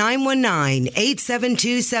us at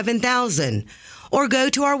 919-872-7000 or go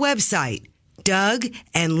to our website,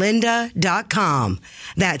 DougAndLinda.com.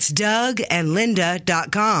 That's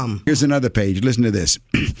DougAndLinda.com. Here's another page. Listen to this.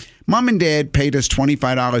 Mom and Dad paid us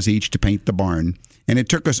 $25 each to paint the barn, and it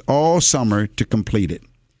took us all summer to complete it.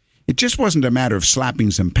 It just wasn't a matter of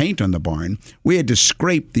slapping some paint on the barn. We had to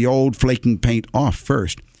scrape the old flaking paint off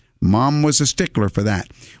first. Mom was a stickler for that.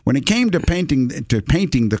 When it came to painting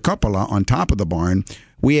the cupola on top of the barn,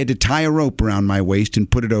 we had to tie a rope around my waist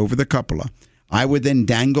and put it over the cupola. I would then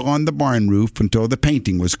dangle on the barn roof until the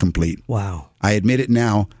painting was complete. Wow. I admit it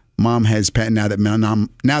now. Now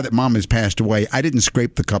that Mom has passed away, I didn't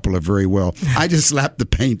scrape the cupola very well. I just slapped the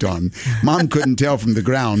paint on. Mom couldn't tell from the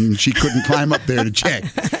ground, and she couldn't climb up there to check.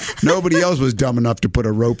 Nobody else was dumb enough to put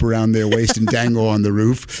a rope around their waist and dangle on the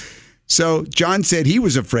roof. So John said he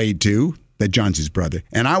was afraid to. That John's his brother.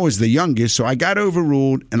 And I was the youngest, so I got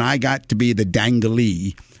overruled, and I got to be the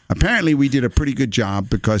dangalee. Apparently, we did a pretty good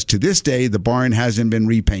job because to this day, the barn hasn't been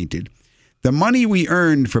repainted. The money we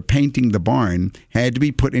earned for painting the barn had to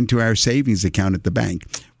be put into our savings account at the bank.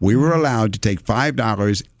 We were allowed to take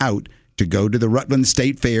 $5 out to go to the Rutland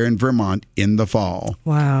State Fair in Vermont in the fall.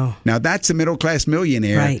 Wow. Now, that's a middle-class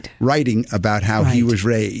millionaire writing about how he was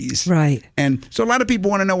raised. Right. And so a lot of people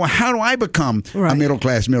want to know, well, how do I become a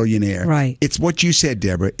middle-class millionaire? Right. It's what you said,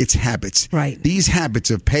 Deborah. It's habits. Right. These habits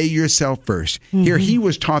of pay yourself first. Mm-hmm. Here, he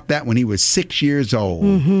was taught that when he was 6 years old.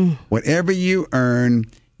 Mm-hmm. Whatever you earn,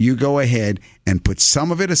 you go ahead and put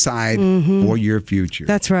some of it aside for your future.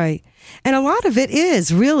 That's right. And a lot of it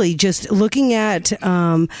is really just looking at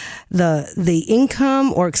the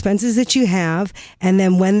income or expenses that you have, and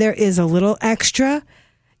then when there is a little extra,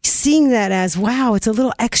 seeing that as, wow, it's a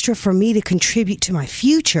little extra for me to contribute to my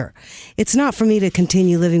future. It's not for me to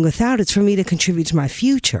continue living without, it's for me to contribute to my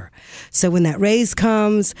future. So when that raise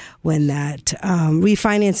comes, when that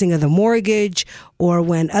refinancing of the mortgage, or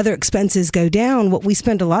when other expenses go down, what we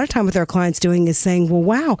spend a lot of time with our clients doing is saying, well,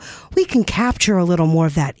 wow, we can capture a little more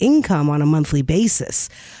of that income on a monthly basis.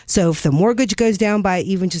 So if the mortgage goes down by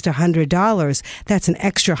even just $100, that's an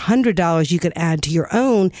extra $100 you could add to your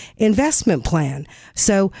own investment plan.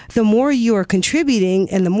 So the more you are contributing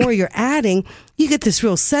and the more you're adding, you get this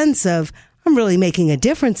real sense of, I'm really making a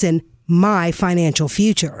difference in my financial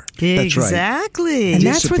future. That's right. Exactly. And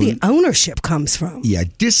that's where the ownership comes from. Yeah,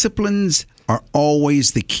 disciplines are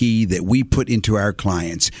always the key that we put into our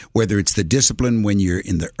clients, whether it's the discipline when you're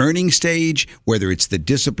in the earning stage, whether it's the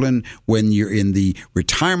discipline when you're in the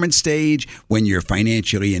retirement stage, when you're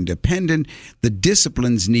financially independent. The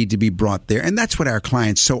disciplines need to be brought there. And that's what our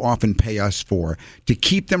clients so often pay us for, to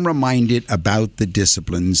keep them reminded about the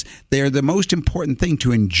disciplines. They're the most important thing,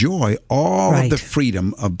 to enjoy all of the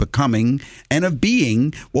freedom of becoming and of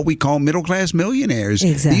being what we call middle-class millionaires.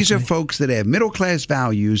 Exactly. These are folks that have middle-class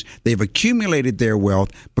values. They've accumulated their wealth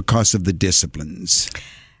because of the disciplines.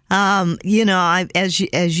 As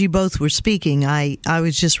you both were speaking, I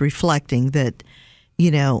was just reflecting that,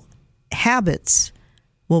 habits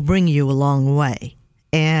will bring you a long way.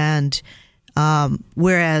 And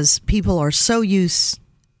whereas people are so used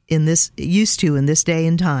in this day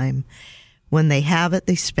and time. When they have it,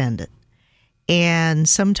 they spend it. And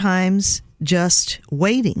sometimes just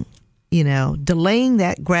waiting, delaying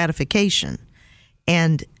that gratification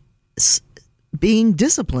and being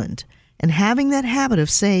disciplined and having that habit of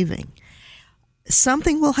saving,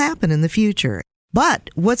 something will happen in the future. But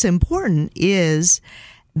what's important is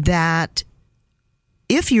that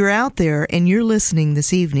if you're out there and you're listening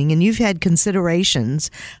this evening and you've had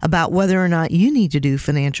considerations about whether or not you need to do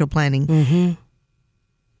financial planning,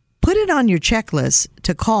 put it on your checklist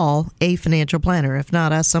to call a financial planner, if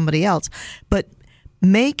not us, somebody else. But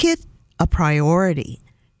make it a priority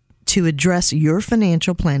to address your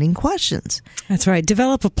financial planning questions. That's right.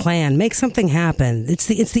 Develop a plan. Make something happen. It's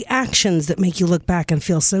the actions that make you look back and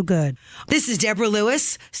feel so good. This is Deborah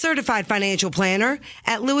Lewis, certified financial planner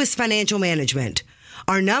at Lewis Financial Management.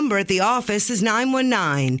 Our number at the office is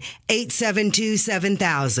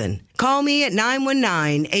 919-872-7000. Call me at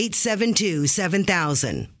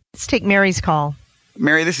 919-872-7000. Let's take Mary's call.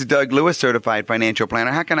 Mary, this is Doug Lewis, certified financial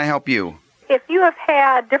planner. How can I help you? If you have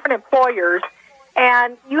had different employers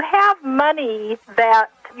and you have money that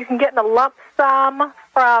you can get in a lump sum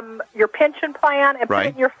from your pension plan and put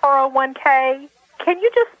it in your 401k, can you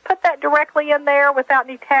just put that directly in there without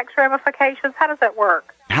any tax ramifications? How does that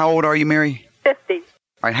work? How old are you, Mary? 50. All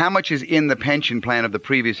right, how much is in the pension plan of the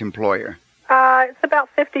previous employer? It's about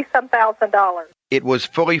 $50-some thousand. It was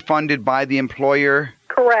fully funded by the employer?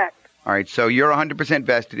 Correct. All right, so you're 100%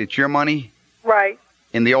 vested. It's your money? Right.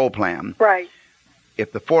 In the old plan? Right.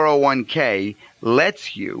 If the 401k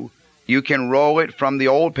lets you can roll it from the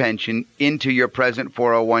old pension into your present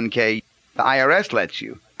 401k. The IRS lets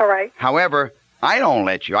you. All right. However, I don't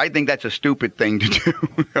let you. I think that's a stupid thing to do.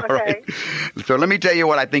 All right. So let me tell you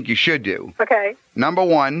what I think you should do. Okay. Number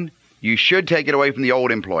one, you should take it away from the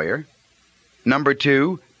old employer. Number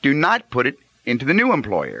two, do not put it into the new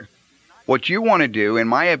employer. What you want to do, in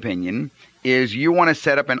my opinion, is you want to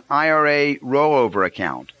set up an IRA rollover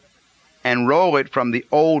account and roll it from the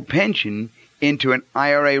old pension into an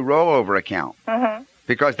IRA rollover account. Mm-hmm.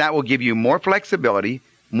 Because that will give you more flexibility,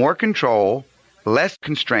 more control, less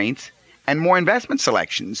constraints, and more investment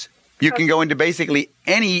selections. You can go into basically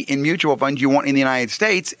any in mutual funds you want in the United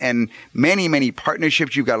States, and many, many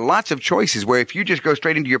partnerships. You've got lots of choices where if you just go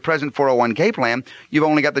straight into your present 401k plan, you've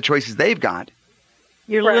only got the choices they've got.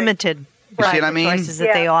 You're limited. You see what I mean? The choices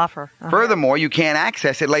that they offer. Furthermore, you can't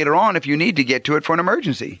access it later on if you need to get to it for an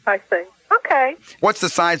emergency. I see. Okay. What's the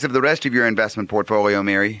size of the rest of your investment portfolio,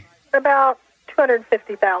 Mary? About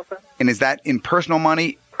 $250,000. And is that in personal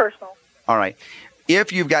money? Personal. All right.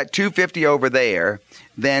 If you've got $250,000 over there,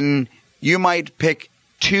 then you might pick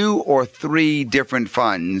 2 or 3 different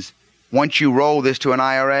funds once you roll this to an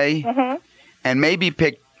IRA, and maybe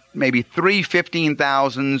pick 3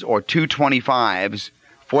 $15,000s or 2 $25,000s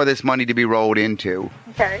for this money to be rolled into.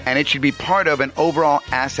 Okay. And it should be part of an overall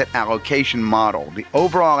asset allocation model. The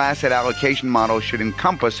overall asset allocation model should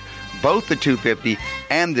encompass both the $250,000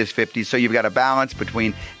 and this $50,000, so you've got a balance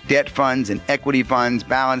between debt funds and equity funds,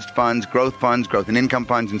 balanced funds, growth and income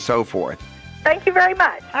funds, and so forth. Thank you very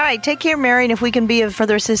much. All right, take care, Mary, and if we can be of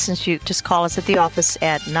further assistance to you, just call us at the office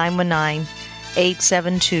at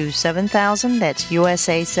 919-872-7000. That's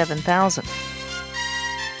USA 7000.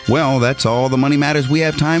 Well, that's all the Money Matters we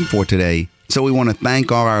have time for today. So we want to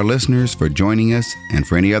thank all our listeners for joining us, and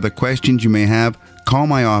for any other questions you may have, call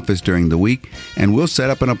my office during the week, and we'll set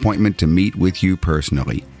up an appointment to meet with you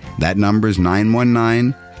personally. That number is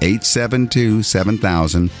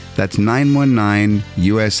 919-872-7000. That's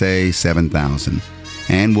 919-USA 7000.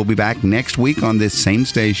 And we'll be back next week on this same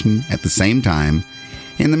station at the same time.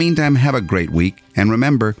 In the meantime, have a great week, and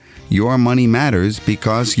remember, your money matters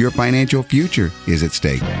because your financial future is at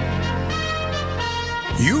stake.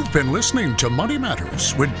 You've been listening to Money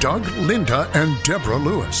Matters with Doug, Linda, and Deborah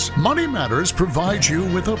Lewis. Money Matters provides you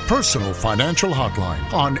with a personal financial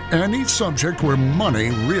hotline on any subject where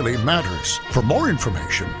money really matters. For more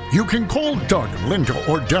information, you can call Doug, Linda,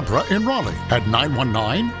 or Deborah in Raleigh at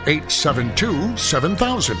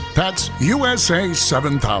 919-872-7000. That's USA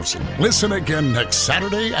 7000. Listen again next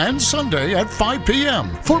Saturday and Sunday at 5 p.m.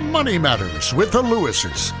 for Money Matters with the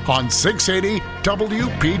Lewises on 680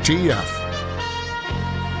 WPTF.